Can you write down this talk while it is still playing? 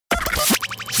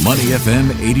Money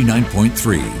FM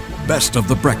 89.3, best of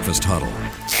the breakfast huddle.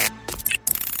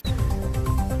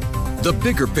 The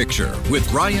Bigger Picture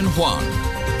with Ryan Huang.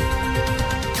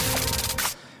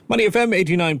 Money FM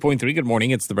 89.3, good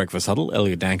morning. It's the Breakfast Huddle.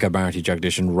 Elliot Danker, Bharati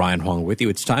Jagdish and Ryan Huang with you.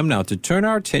 It's time now to turn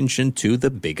our attention to the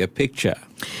bigger picture.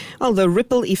 Well, the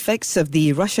ripple effects of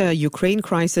the Russia-Ukraine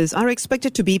crisis are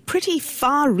expected to be pretty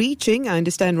far-reaching. I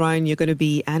understand, Ryan, you're going to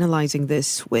be analysing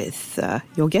this with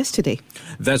your guest today.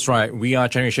 That's right. We are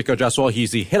chatting with Shekhar Jaswal.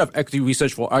 He's the head of equity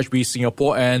research for RHB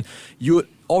Singapore, and you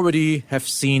already have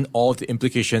seen all the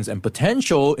implications and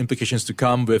potential implications to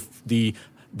come with the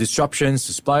disruptions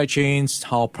to supply chains,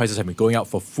 how prices have been going up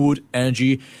for food,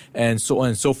 energy, and so on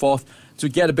and so forth. To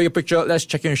get a bigger picture, let's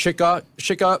check in with Shekhar.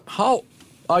 Shekhar, how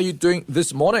are you doing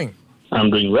this morning? I'm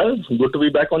doing well. Good to be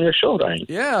back on your show, Ryan.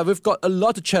 Yeah, we've got a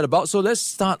lot to chat about. So let's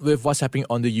start with what's happening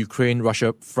on the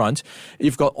Ukraine-Russia front.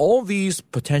 You've got all these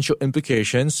potential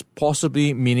implications,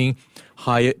 possibly meaning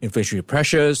higher inflationary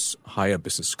pressures, higher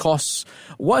business costs.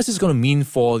 What is this going to mean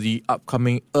for the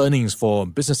upcoming earnings for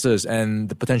businesses and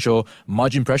the potential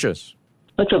margin pressures?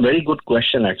 That's a very good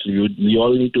question, actually. We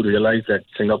all need to realize that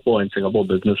Singapore and Singapore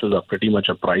businesses are pretty much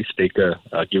a price taker,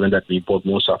 given that we import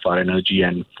most of our energy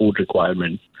and food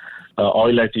requirements.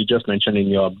 Oil, as you just mentioned in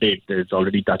your update, is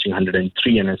already touching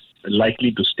 103 and is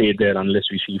likely to stay there unless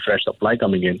we see fresh supply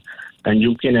coming in. And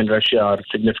Ukraine and Russia are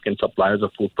significant suppliers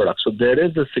of food products. So there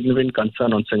is a significant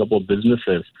concern on Singapore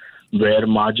businesses where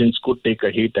margins could take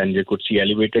a hit and they could see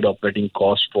elevated operating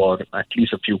costs for at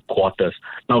least a few quarters.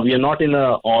 Now, we are not in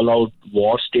an all-out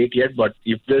war state yet, but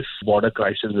if this border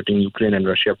crisis between Ukraine and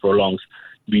Russia prolongs,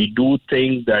 we do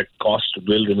think that costs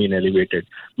will remain elevated.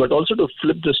 But also to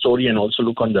flip the story and also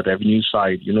look on the revenue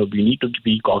side, we need to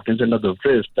be cognizant of the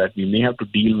risk that we may have to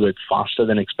deal with faster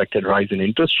than expected rise in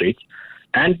interest rates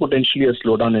and potentially a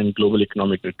slowdown in global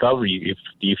economic recovery if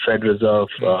the Fed Reserve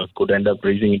could end up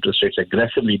raising interest rates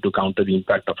aggressively to counter the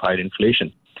impact of higher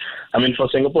inflation. I mean, for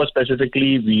Singapore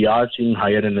specifically, we are seeing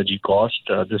higher energy costs.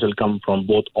 This will come from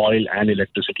both oil and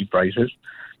electricity prices.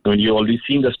 You've already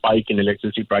seen the spike in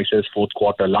electricity prices fourth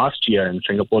quarter last year, and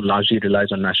Singapore largely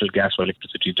relies on natural gas for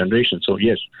electricity generation. So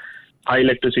yes, high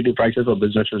electricity prices for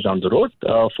businesses down the road.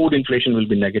 Food inflation will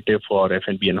be negative for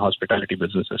F&B and hospitality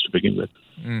businesses to begin with.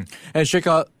 And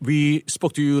Shekhar, we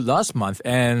spoke to you last month,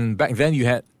 and back then you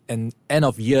had an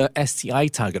end-of-year STI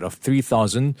target of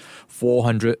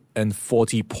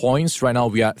 3,440 points. Right now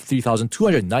we are at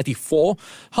 3,294.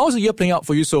 How is the year playing out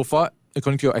for you so far,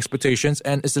 according to your expectations,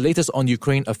 and is the latest on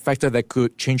Ukraine a factor that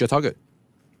could change your target?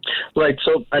 Right.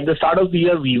 So at the start of the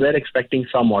year, we were expecting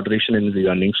some moderation in the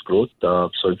earnings growth.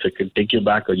 So if I can take you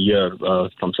back a year,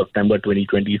 from September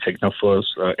 2020, Singapore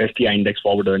STI index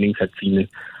forward earnings had seen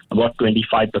about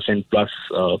 25% plus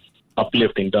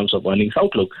uplift in terms of earnings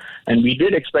outlook. And we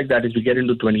did expect that as we get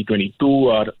into 2022,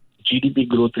 our GDP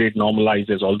growth rate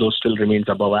normalizes, although still remains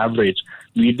above average.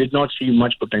 We did not see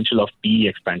much potential of PE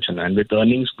expansion. And with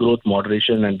earnings growth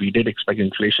moderation, and we did expect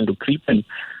inflation to creep in,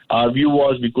 our view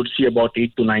was we could see about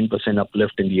 8 to 9%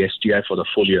 uplift in the STI for the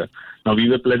full year. Now, we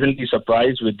were pleasantly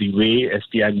surprised with the way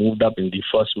STI moved up in the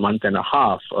first month and a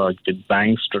half, with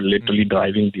banks literally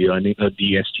driving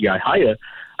the STI higher.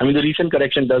 I mean, the recent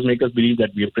correction does make us believe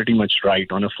that we are pretty much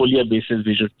right. On a full year basis,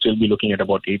 we should still be looking at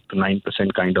about 8 to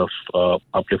 9% kind of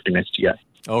uplift in STI.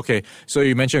 Okay. So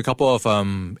you mentioned a couple of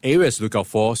areas to look out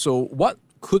for. So what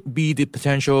could be the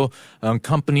potential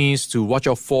companies to watch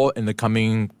out for in the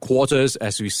coming quarters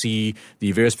as we see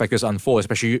the various factors unfold,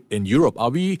 especially in Europe? Are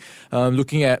we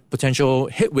looking at potential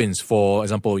headwinds, for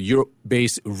example,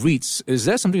 Europe-based REITs? Is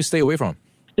that something to stay away from?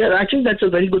 Yeah, actually, that's a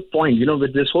very good point.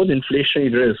 With this whole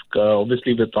inflationary risk,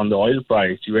 obviously on the oil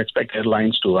price, you expect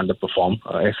airlines to underperform.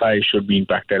 SI should be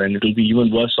impacted, and it will be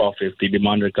even worse off if the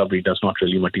demand recovery does not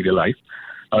really materialize.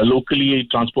 Locally,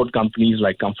 transport companies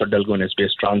like ComfortDelGro and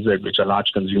SBS Transit, which are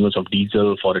large consumers of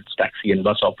diesel for its taxi and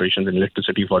bus operations and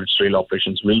electricity for its rail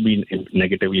operations, will be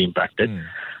negatively impacted.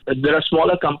 There are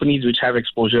smaller companies which have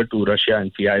exposure to Russia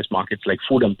and CIS markets like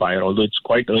Food Empire. Although it's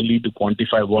quite early to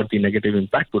quantify what the negative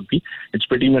impact would be, it's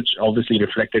pretty much obviously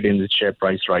reflected in the share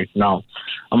price right now.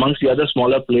 Amongst the other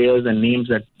smaller players and names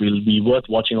that will be worth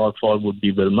watching out for would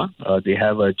be Vilma. They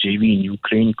have a JV in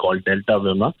Ukraine called Delta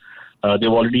Vilma.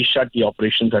 They've already shut the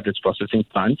operations at its processing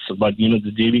plants, but the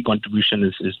JV contribution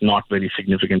is not very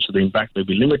significant, so the impact may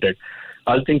be limited.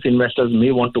 Other things investors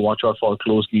may want to watch out for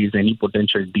closely is any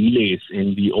potential delays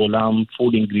in the Olam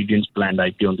Food Ingredients planned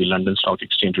IPO on the London Stock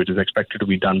Exchange, which is expected to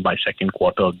be done by second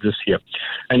quarter of this year.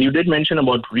 And you did mention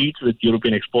about REITs with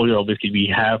European exposure. Obviously, we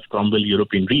have Cromwell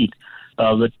European REIT.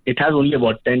 But it has only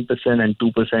about 10% and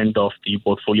 2% of the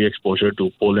portfolio exposure to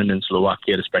Poland and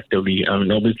Slovakia, respectively. I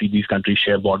mean, obviously, these countries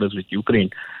share borders with Ukraine.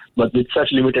 But with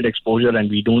such limited exposure, and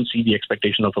we don't see the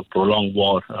expectation of a prolonged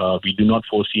war, we do not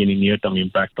foresee any near-term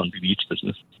impact on the REITs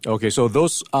business. Okay, so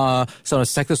those are some of the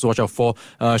sectors to watch out for.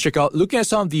 Shekhar, looking at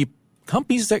some of the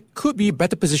companies that could be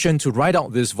better positioned to ride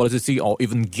out this volatility or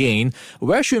even gain,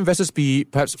 where should investors be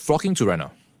perhaps flocking to right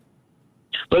now?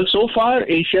 Well, so far,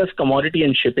 Asia's commodity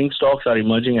and shipping stocks are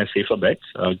emerging as safer bets,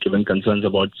 given concerns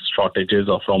about shortages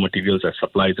of raw materials as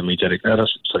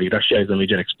Russia is a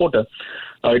major exporter.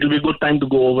 It will be a good time to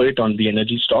go over it on the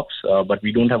energy stocks, but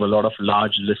we don't have a lot of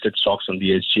large listed stocks on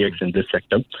the SGX in this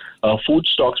sector. Food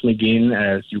stocks may gain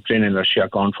as Ukraine and Russia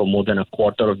account for more than a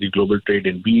quarter of the global trade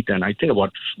in wheat, and I think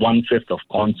about 1/5 of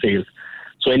corn sales.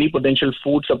 So any potential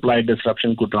food supply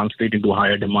disruption could translate into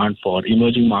higher demand for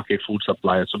emerging market food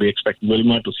suppliers. So we expect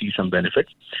Wilmar to see some benefits.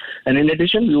 And in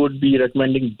addition, we would be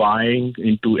recommending buying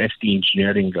into ST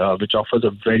Engineering, which offers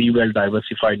a very well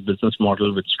diversified business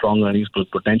model with strong earnings growth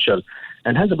potential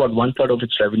and has about 1/3 of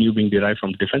its revenue being derived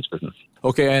from defense business.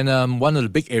 Okay, and one of the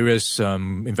big areas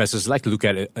investors like to look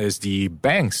at is the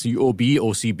banks, UOB,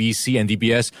 OCBC, and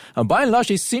DBS. By and large,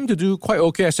 they seem to do quite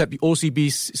okay, except the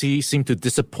OCBC seem to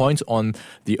disappoint on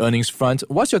the earnings front.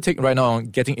 What's your take right now on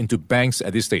getting into banks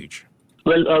at this stage?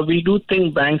 Well, we do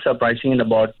think banks are pricing in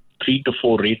about 3 to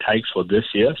 4 rate hikes for this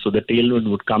year. So the tailwind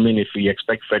would come in if we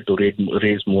expect Fed to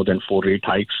raise more than 4 rate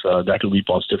hikes. That will be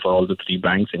positive for all the 3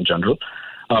 banks in general.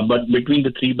 But between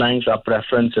the 3 banks, our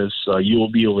preference is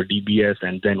UOB over DBS,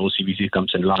 and then OCBC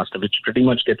comes in last, which pretty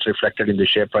much gets reflected in the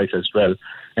share price as well,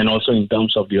 and also in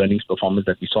terms of the earnings performance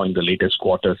that we saw in the latest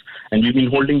quarters. And we've been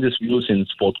holding this view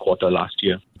since fourth quarter last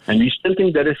year. And we still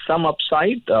think there is some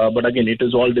upside, but again, it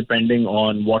is all depending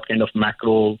on what kind of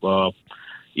macro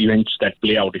events that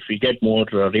play out. If we get more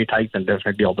rate hikes, then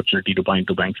definitely opportunity to buy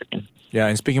into banks again. Yeah,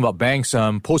 and speaking about banks,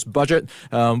 post-budget,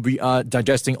 we are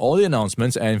digesting all the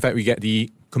announcements, and in fact, we get the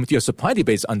Committee of Supply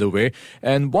debates underway.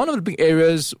 And one of the big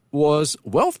areas was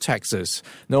wealth taxes.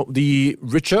 Now, the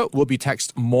richer will be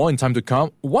taxed more in time to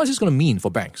come. What is this going to mean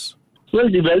for banks? Well,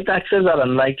 the wealth taxes are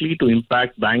unlikely to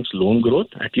impact banks' loan growth,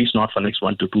 at least not for the next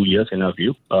 1 to 2 years in our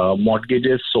view.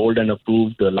 Mortgages sold and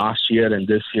approved last year and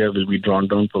this year will be drawn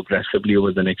down progressively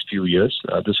over the next few years.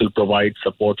 This will provide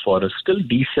support for a still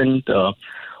decent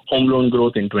home loan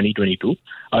growth in 2022.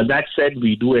 That said,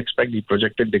 we do expect the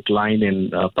projected decline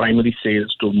in primary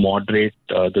sales to moderate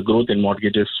the growth in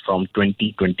mortgages from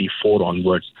 2024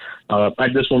 onwards.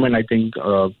 At this moment, I think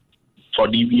for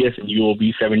DBS and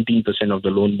UOB, 17% of the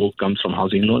loan book comes from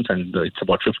housing loans, and it's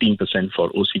about 15% for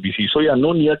OCBC. So, yeah,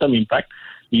 no near-term impact.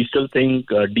 We still think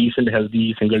decent,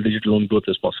 healthy, single-digit loan growth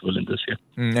is possible in this year.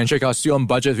 And Shekhar, still on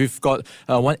budget, we've got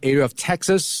one area of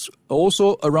taxes,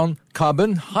 also around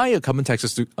carbon, higher carbon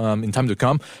taxes in time to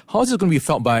come. How is it going to be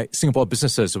felt by Singapore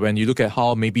businesses when you look at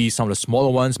how maybe some of the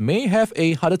smaller ones may have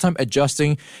a harder time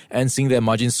adjusting and seeing their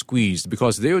margins squeezed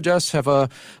because they will just have a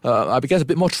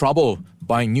bit more trouble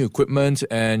buying new equipment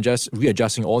and just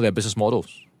readjusting all their business models?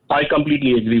 I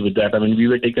completely agree with that. I mean, we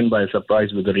were taken by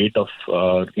surprise with the rate of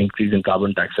increase in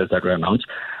carbon taxes that were announced.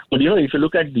 But, if you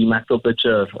look at the macro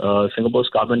picture, Singapore's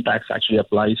carbon tax actually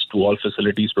applies to all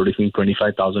facilities producing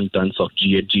 25,000 tons of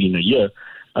GHG in a year.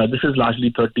 This is largely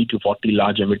 30 to 40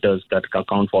 large emitters that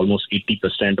account for almost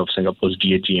 80% of Singapore's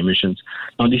GHG emissions.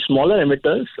 Now, the smaller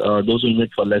emitters, those who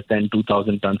emit for less than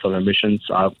 2,000 tons of emissions,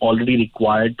 are already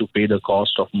required to pay the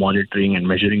cost of monitoring and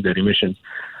measuring their emissions.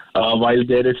 While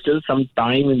there is still some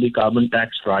time in the carbon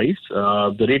tax rise,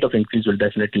 the rate of increase will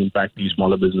definitely impact these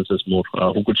smaller businesses more,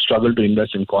 who could struggle to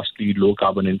invest in costly,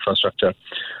 low-carbon infrastructure.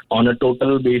 On a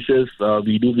total basis,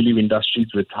 we do believe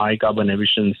industries with high carbon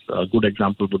emissions, a good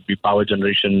example would be power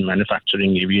generation,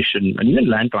 manufacturing, aviation, and even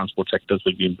land transport sectors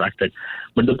will be impacted.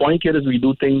 But the point here is we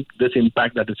do think this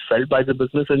impact that is felt by the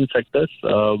business and sectors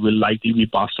will likely be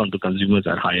passed on to consumers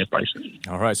at higher prices.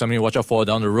 All right, something to watch out for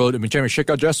down the road. Chairman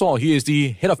Shekhar Jaiswal, he is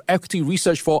the head of equity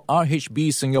research for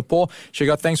RHB Singapore.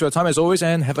 Shekhar, thanks for your time as always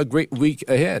and have a great week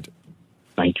ahead.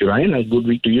 Thank you, Ryan. A good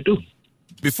week to you too.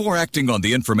 Before acting on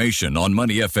the information on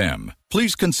Money FM,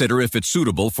 please consider if it's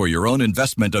suitable for your own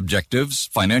investment objectives,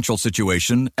 financial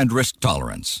situation, and risk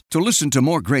tolerance. To listen to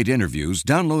more great interviews,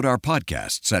 download our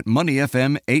podcasts at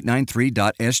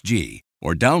moneyfm893.sg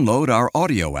or download our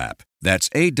audio app. That's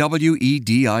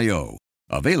AWEDIO.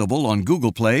 Available on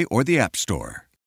Google Play or the App Store.